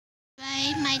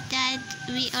Today, my dad,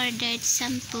 we ordered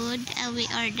some food. We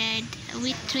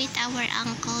treat our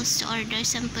uncles to order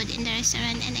some food in the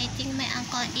restaurant, and I think my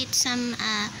uncle eat some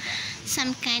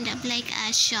kind of like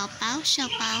a siopaw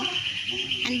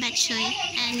and bok choy,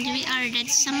 and we ordered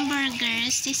some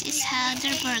burgers. This is how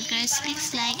their burgers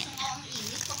looks like.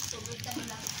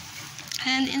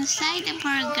 And inside the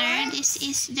burger, this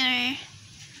is their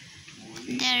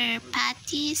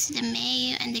patties, the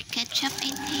mayo, and the ketchup,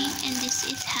 I think. And this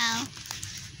is how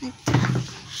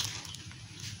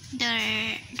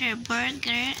their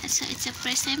burger. So it's the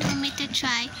first time for me to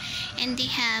try. And they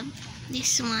have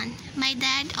this one. My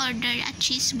dad ordered a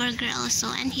cheeseburger also,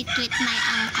 and he treat my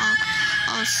uncle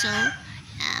also.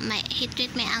 He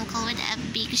treat my uncle with a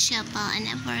big siopaw and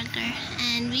a burger.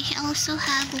 And we also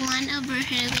have one over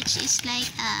here, which is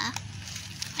like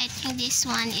I think this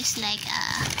one is like